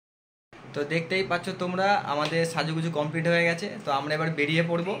তো দেখতেই পাচ্ছ তোমরা আমাদের সাজুগুজু কমপ্লিট হয়ে গেছে। তো আমরা এবার বেরিয়ে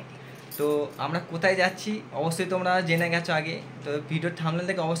পড়বো। তো আমরা কোথায় যাচ্ছি অবশ্যই তোমরা জেনে গেছো আগে। তো ভিডিওর থাম্বনেল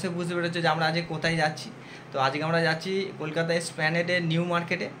থেকে অবশ্যই বুঝতে পেরেছো যে আমরা আজকে কোথায় যাচ্ছি। তো আজকে আমরা যাচ্ছি কলকাতা এসপ্ল্যানেডে নিউ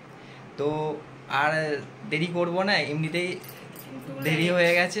মার্কেটে। তো আর দেরি করব না, এমনিতেই দেরি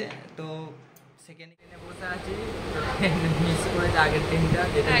হয়ে গেছে। তো সেকেন্ড ট্রেনে বসে আছি, মিস করেছে আগের ট্রেনটা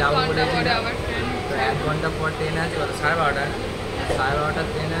যেটা যাবো বলেছিলাম। তো 1 ঘন্টা পর ট্রেন আছে, 12:30, 12:30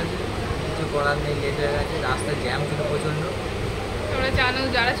 ট্রেন আছে। কিছু করার নেই, লেট হয়ে গেছে, রাস্তায় জ্যাম ছিল প্রচণ্ড। তোমরা জানো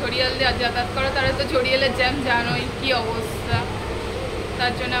যারা ছড়িয়াল দিয়ে যাতায়াত করো তারা তো ছড়িয়ালের জ্যাম জানোই কী অবস্থা।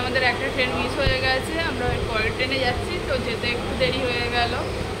 তার জন্য আমাদের একটা ট্রেন মিস হয়ে গেছে, আমরা পরের ট্রেনে যাচ্ছি। তো যেতে একটু দেরি হয়ে গেল।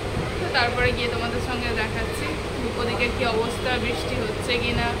 তো তারপরে গিয়ে তোমাদের সঙ্গে দেখাচ্ছি ওদিকের কী অবস্থা, বৃষ্টি হচ্ছে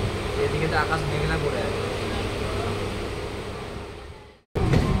কি না। এদিকে তো আকাশ মেঘলা করে আছে।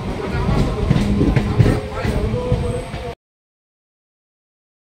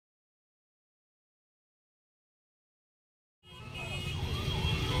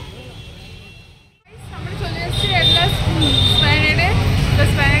 আমরা চলে এসেছি এসপ্ল্যানেডে। তো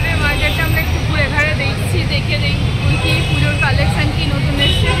এসপ্ল্যানেডের মার্কেটটা আমরা একটু ঘুরে ঘাড়ে দেখছি, দেখে কি পুজোর কালেকশন কি নতুন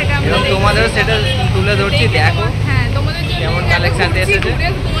এসছে সেটা আমরা তোমাদের সেটা তুলে ধরছি, দেখো। হ্যাঁ, তোমাদের জন্য কেমন কালেকশন এসেছে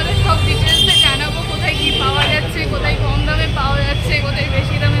তোমাদের সব ডিটেলসে জানাবো, কোথায় কি পাওয়া যাচ্ছে, কোথায় কম দামে পাওয়া যাচ্ছে, কোথায়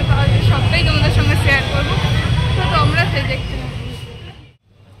বেশি দামে পাওয়া যাচ্ছে, সবটাই তোমাদের সঙ্গে শেয়ার করবো। তো তোমরা সে দেখতে থাকো।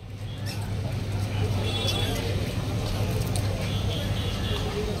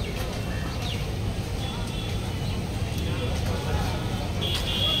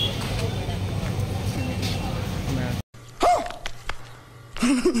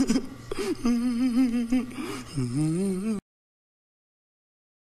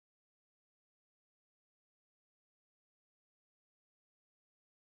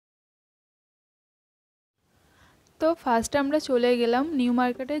 তো ফার্স্ট আমরা চলে গেলাম নিউ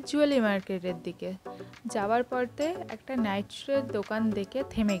মার্কেটের জুয়েলারি মার্কেটের দিকে। যাওয়ার পরতে একটা নাইট স্যুটের দোকান দেখে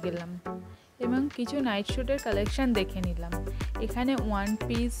থেমে গেলাম এবং কিছু নাইট স্যুটের কালেকশান দেখে নিলাম। এখানে 1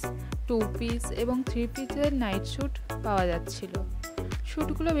 পিস, 2 পিস এবং 3 পিসের নাইট স্যুট পাওয়া যাচ্ছিল।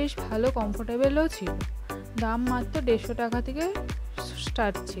 স্যুটগুলো বেশ ভালো, কমফোর্টেবলও ছিল। দাম মাত্র 150 টাকা থেকে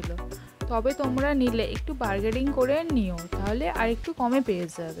স্টার্ট ছিল। তবে তোমরা নিলে একটু বার্গেনিং করে নিও, তাহলে আর একটু কমে পেয়ে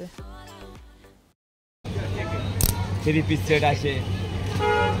যাবে। 3 পিস সেট আছে,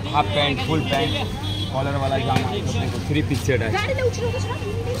 হাফ প্যান্ট, ফুল প্যান্ট, কলার वाला জামা, 3 পিস সেট আছে,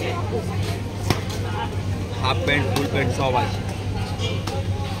 হাফ पैंट फुल पैंट सब আছে।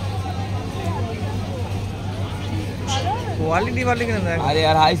 क्वालिटी वाली कितना? अरे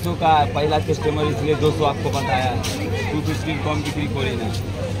 250 का पहला कस्टमर, इसलिए 200 आपको बताया। 250 कम बिक्री करी ना,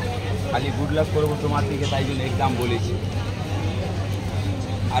 खाली गुड लक করব তোমার দিকে, তাই জন্য একদম বলেছি।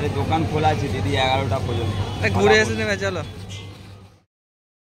 আরে দোকান খোলা আছে দিদি 11টা পর্যন্ত। ঘুরে এসে নেবে, চলো।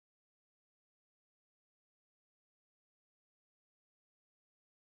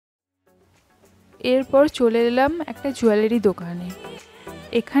 এরপর চলে এলাম একটা জুয়েলারি দোকানে।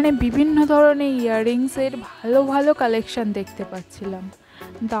 এখানে বিভিন্ন ধরনের ইয়াররিংসের ভালো ভালো কালেকশান দেখতে পাচ্ছিলাম।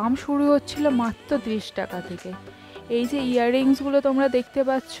 দাম শুরু হচ্ছিল মাত্র 30 টাকা থেকে। এই যে ইয়াররিংসগুলো তোমরা দেখতে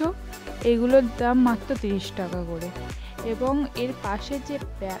পাচ্ছ, এগুলোর দাম মাত্র 30 টাকা করে। এবং এর পাশে যে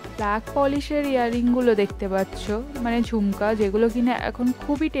ব্ল্যাক পলিশের ইয়াররিংগুলো দেখতে পাচ্ছ, মানে ঝুমকা, যেগুলো কিনা এখন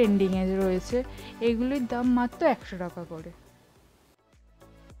খুবই ট্রেন্ডিংয়ে রয়েছে, এগুলির দাম মাত্র 100 টাকা করে।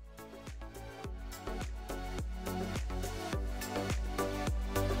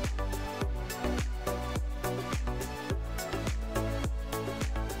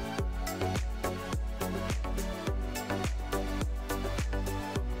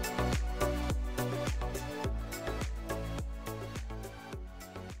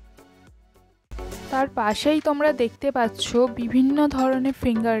 তার পাশেই তোমরা দেখতে পাচ্ছ বিভিন্ন ধরনের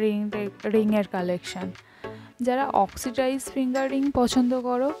ফিঙ্গার রিংয়ের কালেকশান। যারা অক্সিডাইজ ফিঙ্গার রিং পছন্দ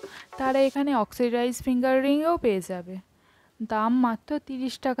করো তারা এখানে অক্সিডাইজ ফিঙ্গার রিংও পেয়ে যাবে। দাম মাত্র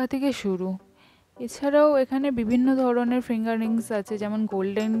 30 টাকা থেকে শুরু। এছাড়াও এখানে বিভিন্ন ধরনের ফিঙ্গার রিংস আছে, যেমন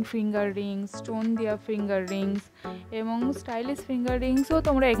গোল্ডেন ফিঙ্গার রিংস, স্টোন দেওয়া ফিঙ্গার রিংস এবং স্টাইলিশ ফিঙ্গার রিংসও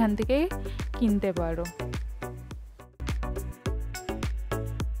তোমরা এখান থেকে কিনতে পারো।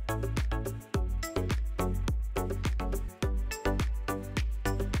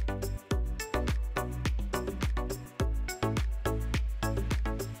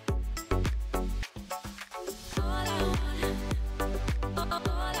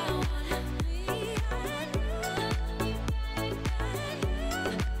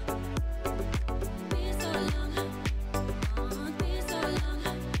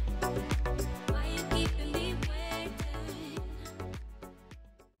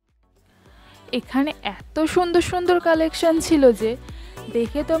 এখানে এত সুন্দর সুন্দর কালেকশন ছিল যে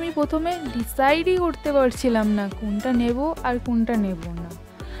দেখে তো আমি প্রথমে ডিসাইডই করতে পারছিলাম না কোনটা নেব আর কোনটা নেব না,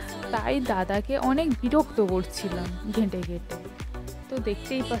 তাই দাদাকে অনেক বিরক্ত করছিলাম ঘেঁটে ঘেঁটে। তো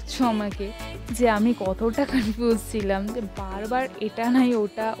দেখতেই পাচ্ছ আমাকে যে আমি কতটা কনফিউজ ছিলাম, যে বারবার এটা নয়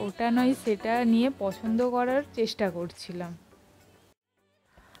ওটা, ওটা নয় সেটা নিয়ে পছন্দ করার চেষ্টা করছিলাম।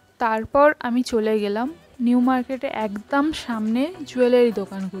 তারপর আমি চলে গেলাম নিউ মার্কেটে একদম সামনে জুয়েলারি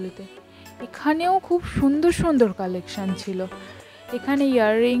দোকানগুলিতে। এখানেও খুব সুন্দর সুন্দর কালেকশান ছিল। এখানে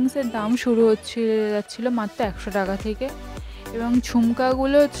ইয়াররিংসের দাম শুরু যাচ্ছিলো মাত্র 100 টাকা থেকে, এবং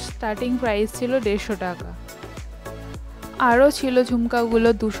ঝুমকাগুলো স্টার্টিং প্রাইস ছিল 150 টাকা। আরও ছিল ঝুমকাগুলো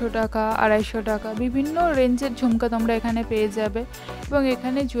 200 টাকা, 250 টাকা, বিভিন্ন রেঞ্জের ঝুমকা তোমরা এখানে পেয়ে যাবে। এবং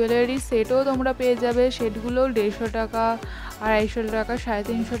এখানে জুয়েলারি সেটও তোমরা পেয়ে যাবে, সেটগুলো 150 টাকা, 250 টাকা,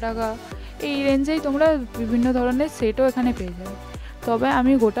 350 টাকা, এই রেঞ্জেই তোমরা বিভিন্ন ধরনের সেটও এখানে পেয়ে যাবে। তবে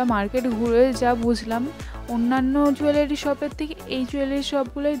আমি গোটা মার্কেট ঘুরে যা বুঝলাম, অন্যান্য জুয়েলারি শপের থেকে এই জুয়েলারি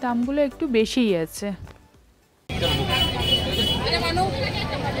শপগুলোর দামগুলো একটু বেশিই আছে।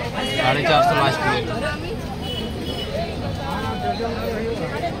 450 লাস্ট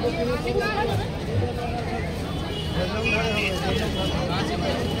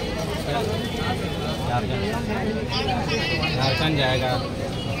झारखंड जाएगा।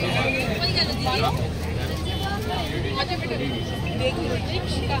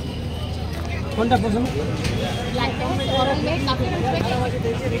 কোনটা পছন্দ?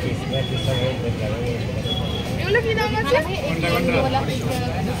 এগুলো কি দাম আছে?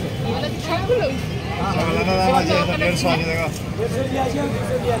 সবগুলো আলাদা দাম আছে। 150 আছে দেখো,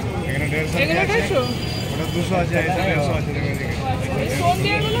 এখানে 150 ওটা 200 আছে, এটা 150 আছে দেখো। সোন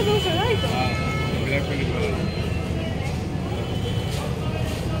দিয়ে গুলো 200 তাই তো? হ্যাঁ, ব্ল্যাক পলিশ वाला।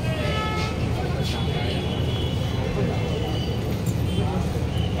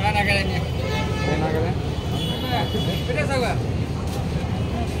 না করেন না করেন এটা সাগা।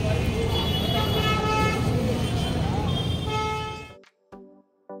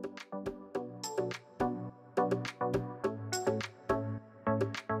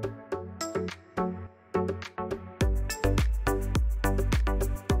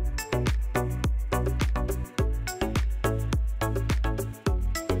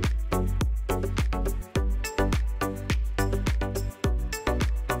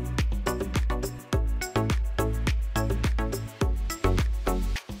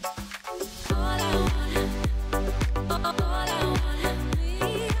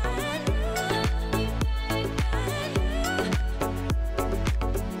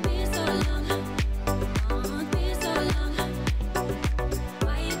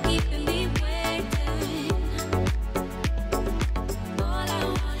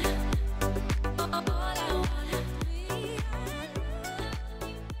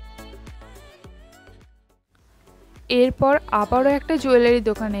 এরপর আবারও একটা জুয়েলারি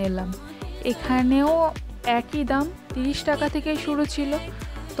দোকানে এলাম। এখানেও একই দাম 30 টাকা থেকে শুরু ছিল,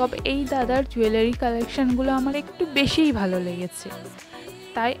 তবে এই দাদার জুয়েলারি কালেকশানগুলো আমার একটু বেশিই ভালো লেগেছে,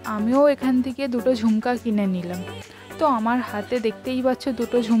 তাই আমিও এখান থেকে দুটো ঝুমকা কিনে নিলাম। তো আমার হাতে দেখতেই পাচ্ছ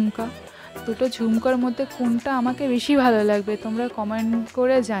দুটো ঝুমকার মধ্যে কোনটা আমাকে বেশি ভালো লাগবে তোমরা কমেন্ট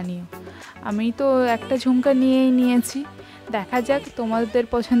করে জানিও। আমি তো একটা ঝুমকা নিয়েই নিয়েছি, দেখা যাক তোমাদের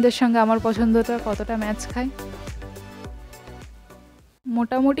পছন্দের সঙ্গে আমার পছন্দটা কতটা ম্যাচ খায়।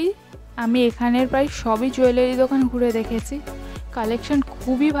 মোটামুটি আমি এখানের প্রায় সবই জুয়েলারি দোকান ঘুরে দেখেছি, কালেকশন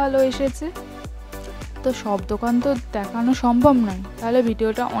খুবই ভালো এসেছে। তো সব দোকান তো দেখানো সম্ভব নয়, তাহলে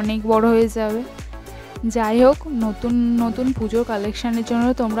ভিডিওটা অনেক বড় হয়ে যাবে। যাই হোক, নতুন নতুন পুজোর কালেকশানের জন্য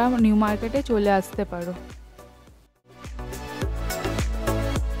তোমরা নিউ মার্কেটে চলে আসতে পারো।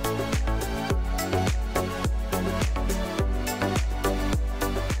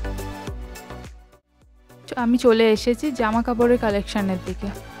 আমি চলে এসেছি জামা কাপড়ের কালেকশানের দিকে।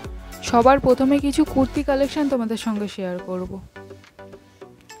 সবার প্রথমে কিছু কুর্তি কালেকশান তোমাদের সঙ্গে শেয়ার করব।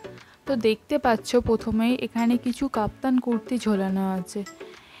 তো দেখতে পাচ্ছ প্রথমেই এখানে কিছু কাপ্তান কুর্তি ঝোলানো আছে।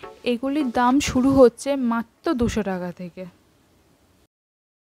 এগুলির দাম শুরু হচ্ছে মাত্র 200 টাকা থেকে।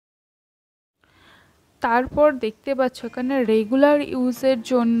 তারপর দেখতে পাচ্ছ এখানে রেগুলার ইউজের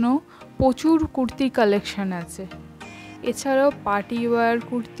জন্য প্রচুর কুর্তির কালেকশান আছে। এছাড়াও পার্টি ওয়্যার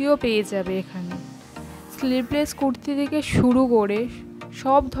কুর্তিও পেয়ে যাবে এখানে। স্লিভলেস কুর্তি থেকে শুরু করে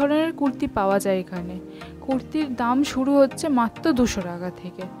সব ধরনের কুর্তি পাওয়া যায় এখানে। কুর্তির দাম শুরু হচ্ছে মাত্র 200 টাকা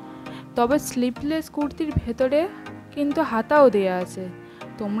থেকে। তবে স্লিভলেস কুর্তির ভেতরে কিন্তু হাতাও দেয়া আছে।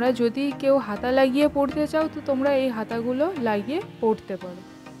 তোমরা যদি কেউ হাতা লাগিয়ে পরতে চাও তো তোমরা এই হাতাগুলো লাগিয়ে পরতে পারো।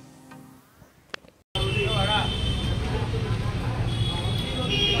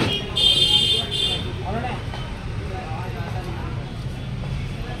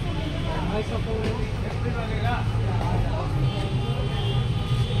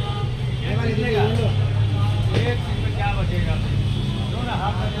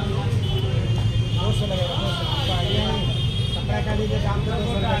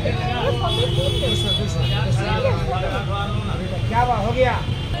 क्या हो गया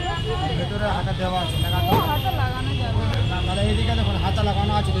ভেতরে হাতা দেওয়া আছে লাগানো হাতা লাগানো যাবে তাহলে এদিকে দেখুন হাতা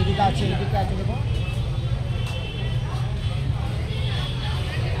লাগানো আছে এদিকে আছে এদিকে আছে দেখো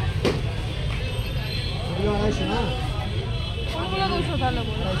এগুলো আছে না কোনগুলো 200 তাহলে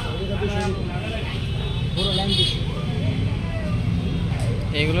পুরো লাইন দিছি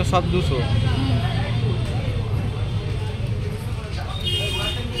এগুলো সব 200।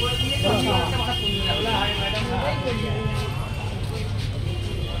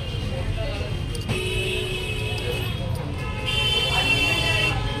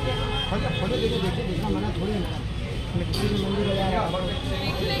 फोटो देखो देखिए देखना मना थोड़ी है मंदिर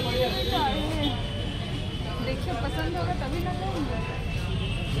देखिए पसंद होगा तभी ना लेंगे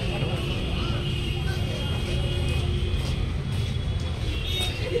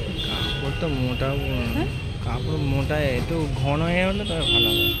কাপড় তো মোটা কাপড় মোটা একটু ঘন হয়ে হলে তবে ভালো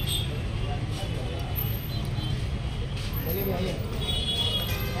হবে।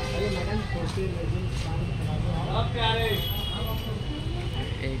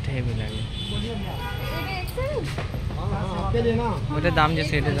 এইটাই লাগে ওটার দাম যে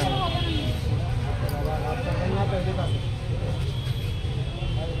সেটা দাম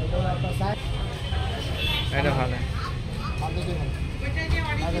এটা ভালো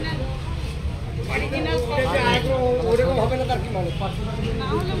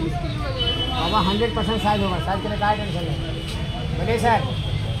बाबा 100% साइज होगा साइज के लिए क्या टेंशन है बेटे सर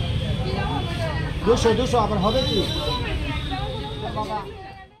 200 আবার হবে কি বাবা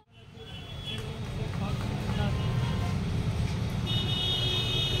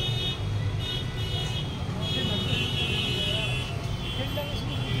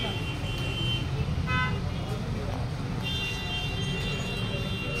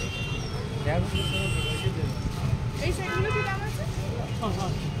এই সাইডগুলো কি দাম আছে?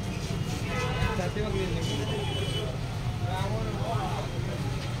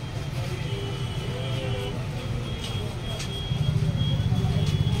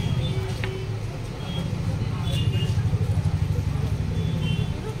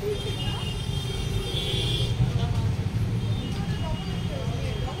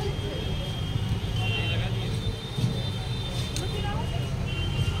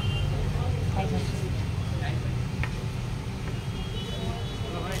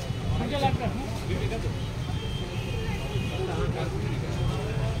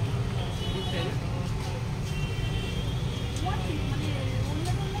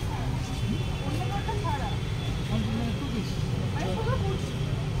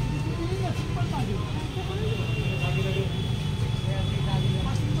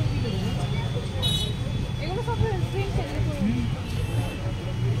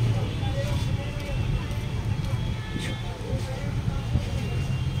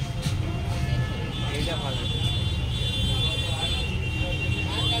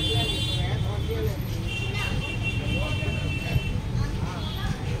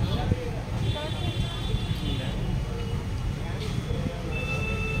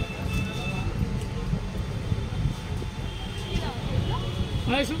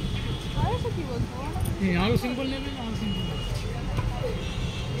 আরো সিম্পল নেবেন আরো সিম্পল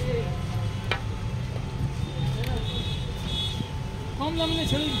কম দামে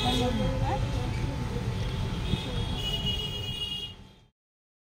ছেড়ে কম দামে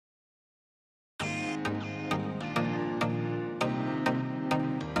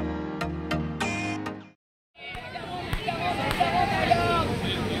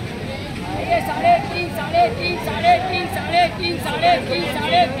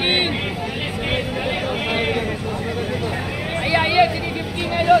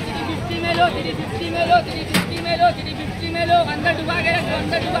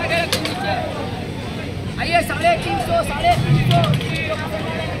अंदर डुबा के रखो नीचे आइए 350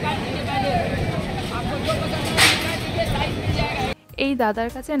 आपको जो पसंद है साइज मिल जाएगा। এই দাদার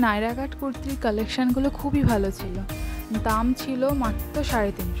কাছে নায়রা কাট কুর্তির কালেকশানগুলো খুবই ভালো ছিল। দাম ছিল মাত্র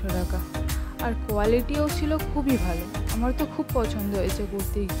 350 টাকা আর কোয়ালিটিও ছিল খুবই ভালো। আমার তো খুব পছন্দ হয়েছে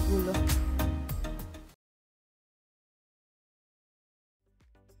কুর্তিগুলো।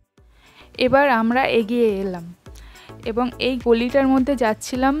 এবার আমরা এগিয়ে এলাম এবং এই গলিটার মধ্যে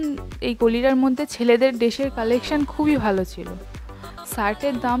যাচ্ছিলাম। এই গলিটার মধ্যে ছেলেদের ড্রেসের কালেকশান খুবই ভালো ছিল।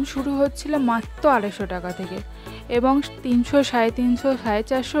 শার্টের দাম শুরু হচ্ছিল মাত্র 250 টাকা থেকে এবং 300, 350,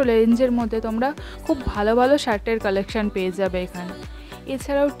 450 রেঞ্জের মধ্যে তোমরা খুব ভালো ভালো শার্টের কালেকশান পেয়ে যাবে এখানে।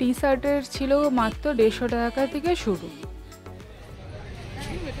 এছাড়াও টি শার্টের ছিল মাত্র 150 টাকা থেকে শুরু।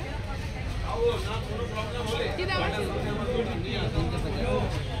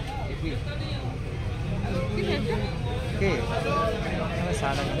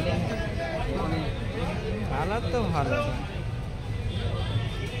 সাদা কালার তো ভালো,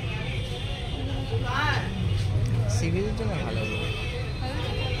 সিভিলের জন্য ভালো।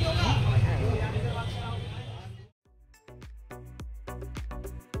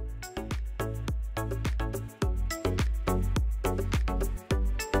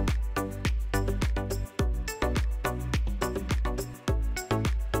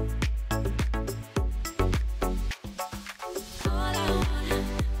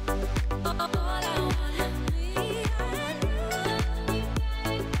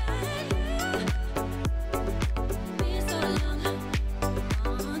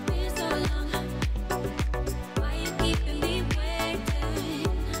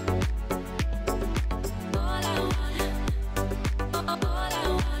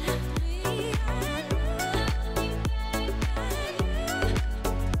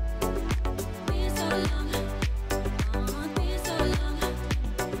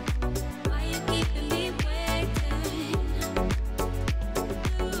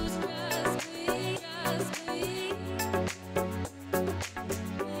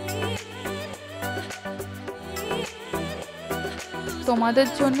 তোমাদের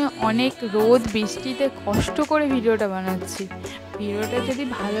জন্য অনেক রোদ বৃষ্টিতে কষ্ট করে ভিডিওটা বানাচ্ছি। ভিডিওটা যদি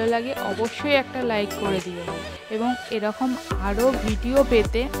ভালো লাগে অবশ্যই একটা লাইক করে দিও এবং এরকম আরও ভিডিও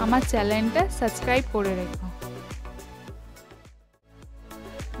পেতে আমার চ্যানেলটা সাবস্ক্রাইব করে রেখো।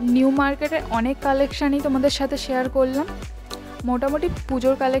 নিউ মার্কেটের অনেক কালেকশানই তোমাদের সাথে শেয়ার করলাম। মোটামুটি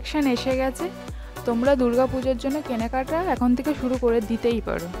পুজোর কালেকশান এসে গেছে। তোমরা দুর্গা পুজোর জন্য কেনাকাটা এখন থেকে শুরু করে দিতেই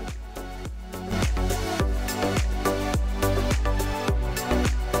পারো।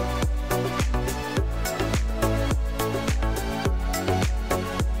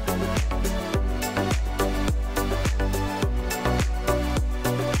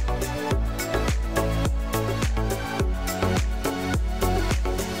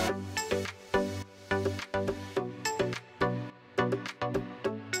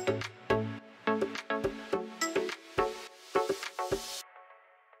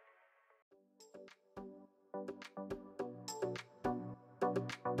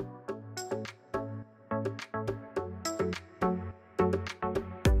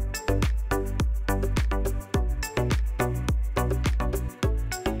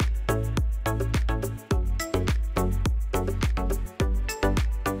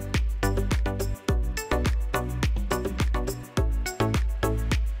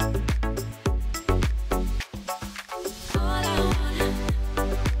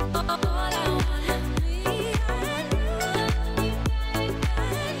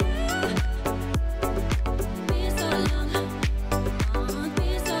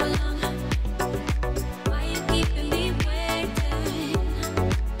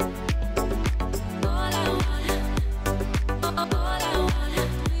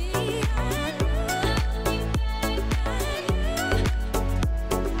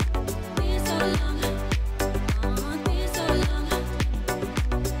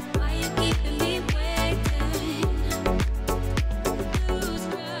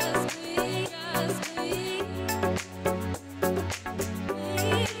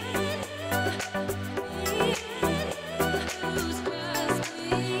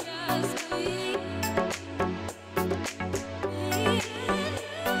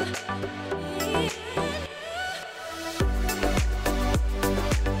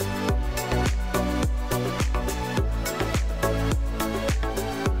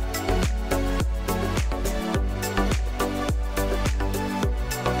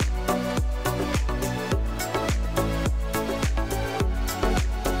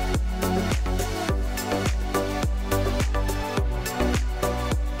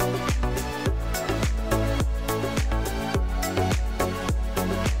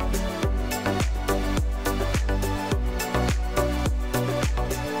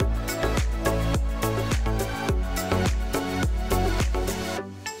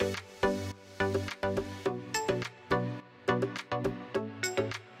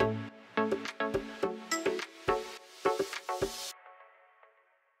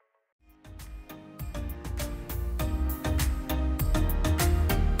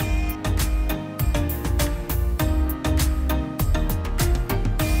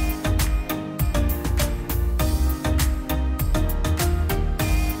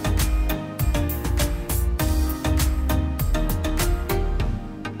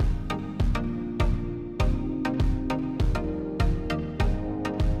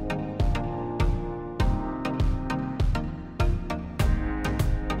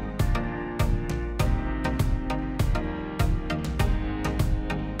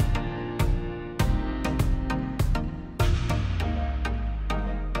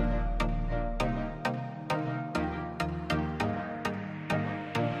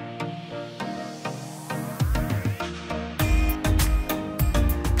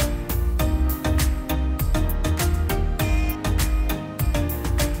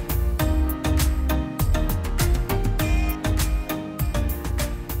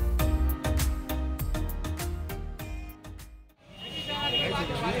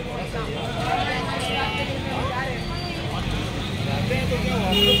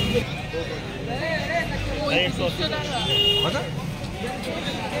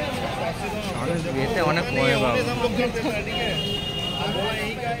 এতে অনেক কমে পাবো।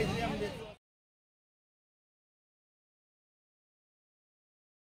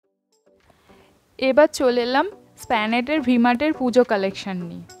 এবার চলে এলাম স্প্ল্যানেডের ভিমার্টের পুজো কালেকশন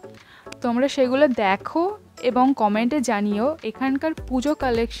নিয়ে। তোমরা সেগুলো দেখো এবং কমেন্টে জানিও এখানকার পুজো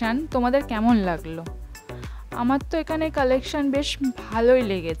কালেকশান তোমাদের কেমন লাগলো। আমার তো এখানে কালেকশান বেশ ভালোই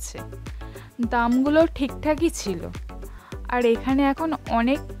লেগেছে, দামগুলো ঠিকঠাকই ছিল, আর এখানে এখন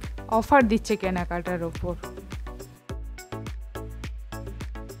অনেক অফার দিচ্ছে কেনাকাটার ওপর।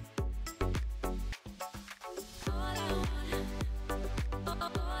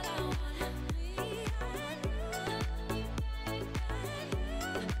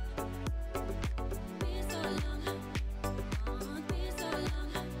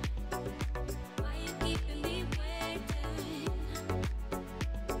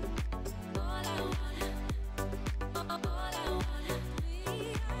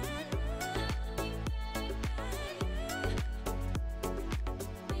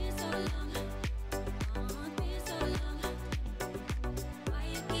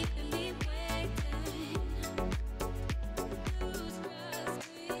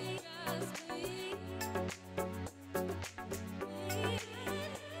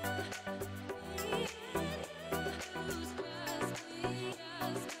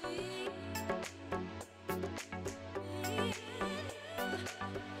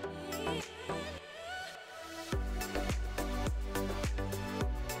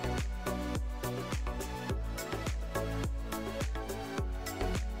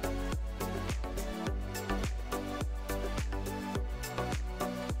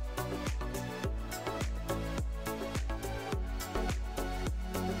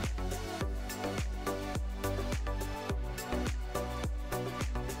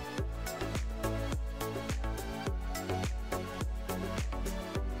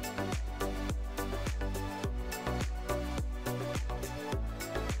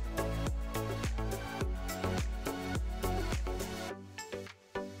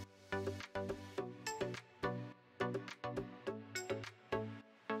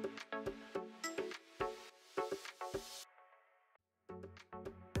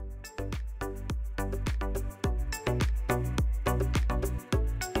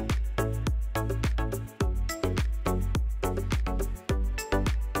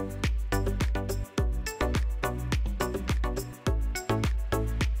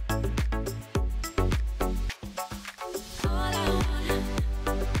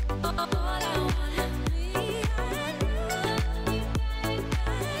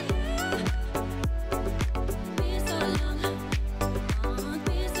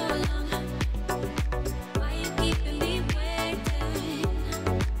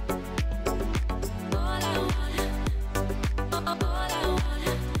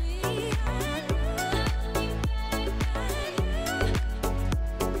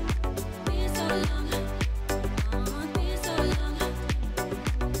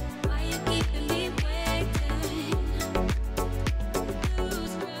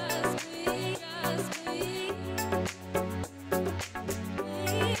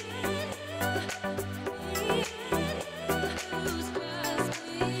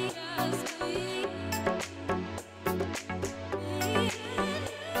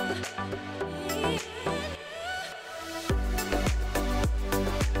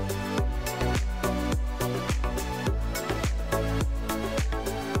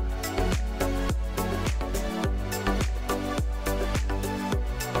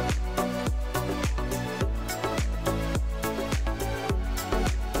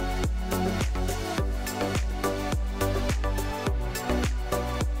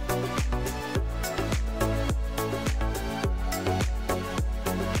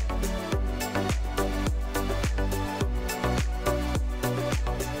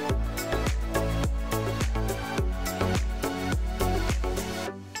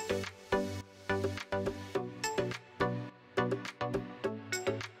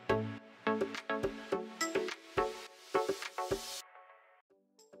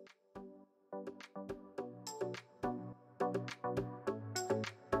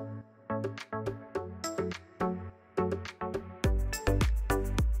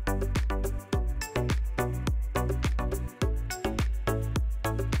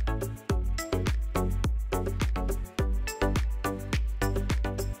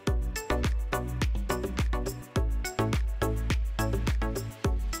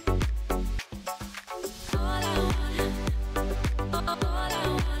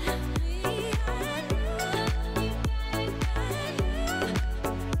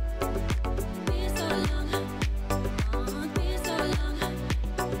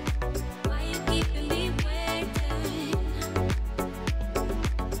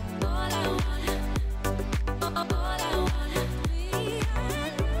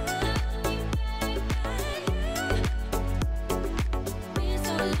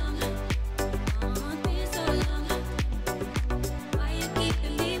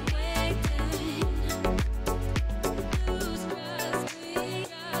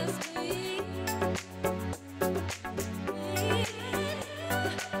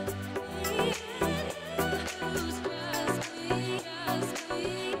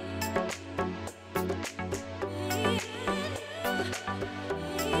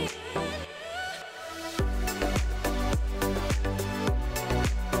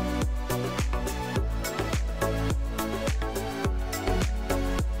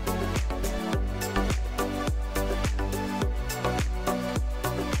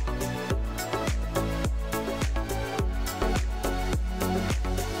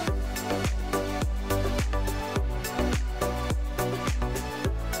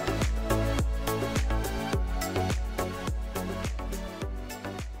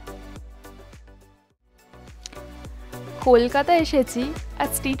 কলকাতা এসেছি আর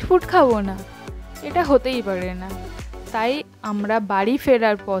স্ট্রিট ফুড খাবো না, এটা হতেই পারে না। তাই আমরা বাড়ি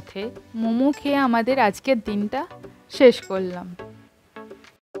ফেরার পথে মোমো খেয়ে আমাদের আজকের দিনটা শেষ করলাম।